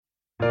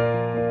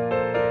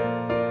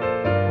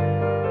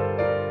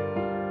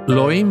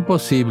Lo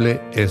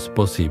imposible es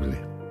posible.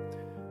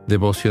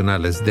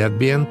 Devocionales de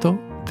Adviento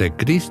de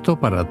Cristo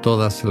para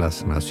todas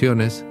las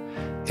naciones,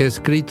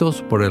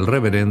 escritos por el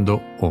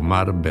reverendo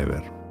Omar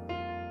Weber.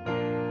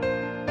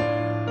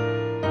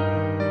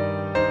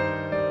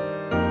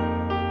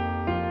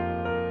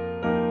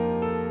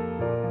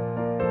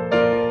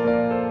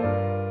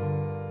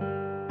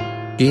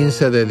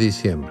 ...15 de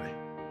diciembre.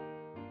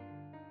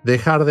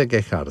 Dejar de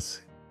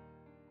quejarse.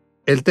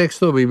 El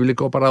texto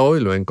bíblico para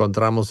hoy lo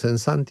encontramos en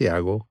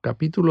Santiago,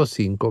 capítulo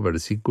 5,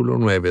 versículo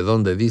 9,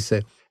 donde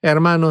dice: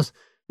 Hermanos,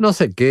 no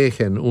se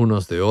quejen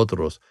unos de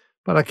otros,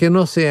 para que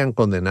no sean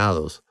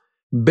condenados.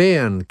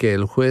 Vean que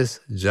el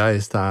juez ya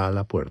está a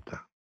la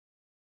puerta.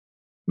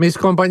 Mis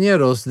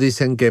compañeros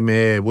dicen que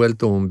me he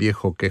vuelto un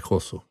viejo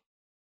quejoso.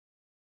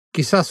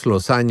 Quizás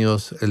los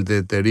años, el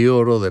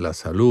deterioro de la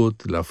salud,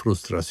 la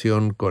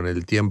frustración con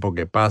el tiempo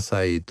que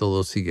pasa y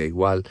todo sigue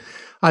igual,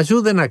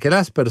 ayuden a que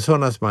las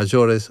personas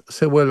mayores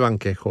se vuelvan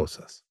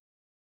quejosas.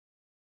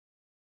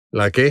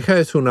 La queja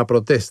es una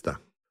protesta,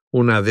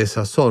 una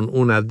desazón,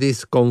 una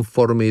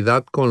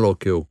disconformidad con lo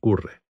que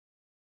ocurre.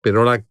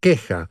 Pero la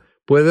queja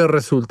puede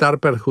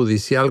resultar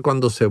perjudicial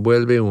cuando se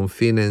vuelve un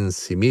fin en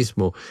sí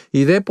mismo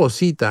y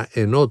deposita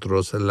en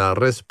otros la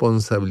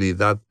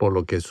responsabilidad por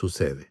lo que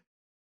sucede.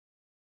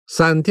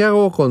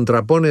 Santiago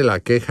contrapone la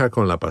queja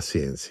con la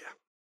paciencia.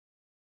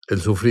 El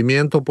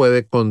sufrimiento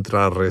puede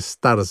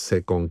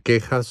contrarrestarse con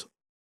quejas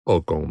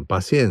o con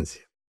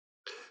paciencia.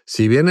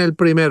 Si bien el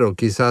primero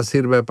quizás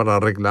sirve para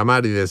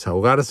reclamar y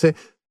desahogarse,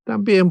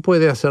 también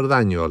puede hacer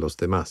daño a los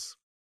demás.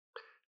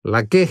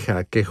 La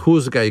queja que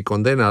juzga y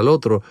condena al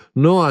otro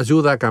no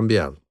ayuda a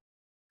cambiar.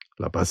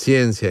 La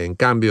paciencia, en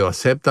cambio,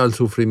 acepta el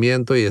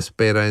sufrimiento y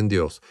espera en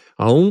Dios,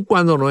 aun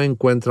cuando no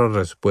encuentra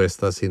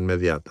respuestas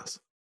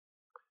inmediatas.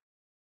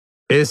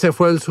 Ese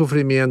fue el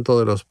sufrimiento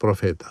de los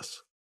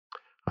profetas.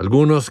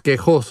 Algunos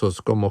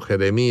quejosos como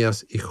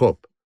Jeremías y Job,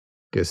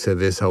 que se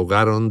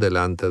desahogaron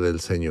delante del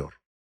Señor.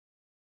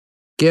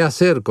 ¿Qué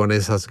hacer con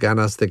esas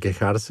ganas de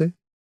quejarse?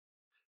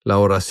 La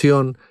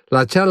oración,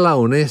 la charla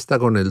honesta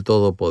con el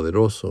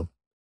Todopoderoso,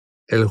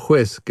 el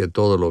juez que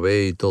todo lo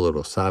ve y todo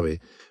lo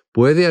sabe,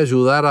 puede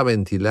ayudar a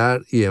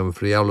ventilar y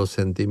enfriar los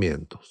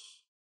sentimientos.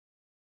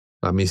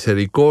 La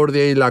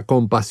misericordia y la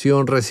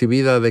compasión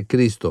recibida de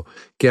Cristo,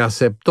 que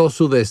aceptó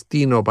su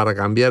destino para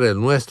cambiar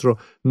el nuestro,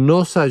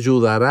 nos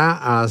ayudará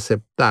a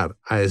aceptar,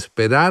 a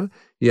esperar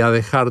y a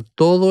dejar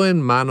todo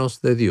en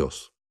manos de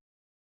Dios.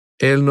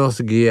 Él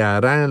nos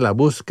guiará en la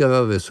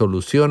búsqueda de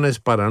soluciones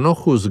para no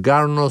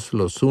juzgarnos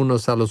los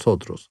unos a los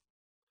otros.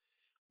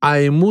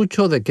 Hay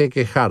mucho de qué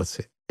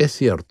quejarse, es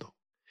cierto.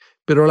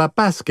 Pero la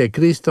paz que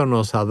Cristo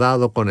nos ha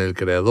dado con el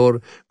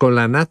Creador, con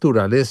la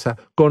naturaleza,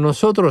 con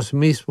nosotros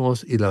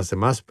mismos y las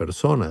demás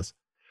personas,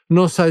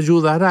 nos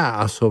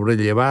ayudará a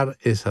sobrellevar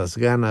esas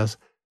ganas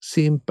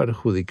sin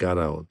perjudicar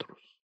a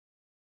otros.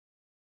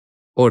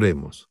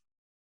 Oremos.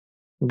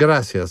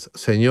 Gracias,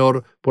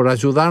 Señor, por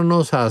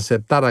ayudarnos a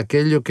aceptar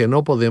aquello que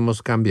no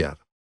podemos cambiar.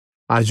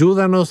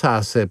 Ayúdanos a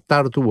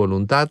aceptar tu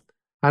voluntad,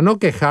 a no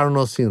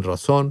quejarnos sin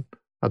razón,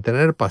 a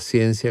tener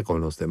paciencia con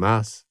los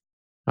demás.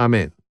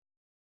 Amén.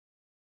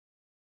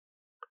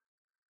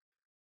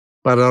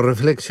 Para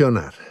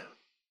reflexionar,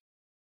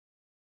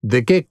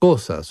 ¿de qué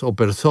cosas o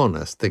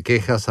personas te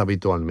quejas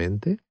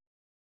habitualmente?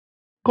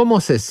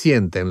 ¿Cómo se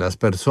sienten las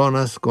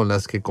personas con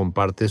las que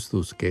compartes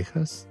tus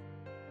quejas?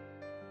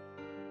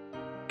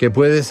 ¿Qué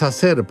puedes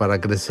hacer para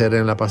crecer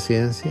en la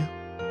paciencia?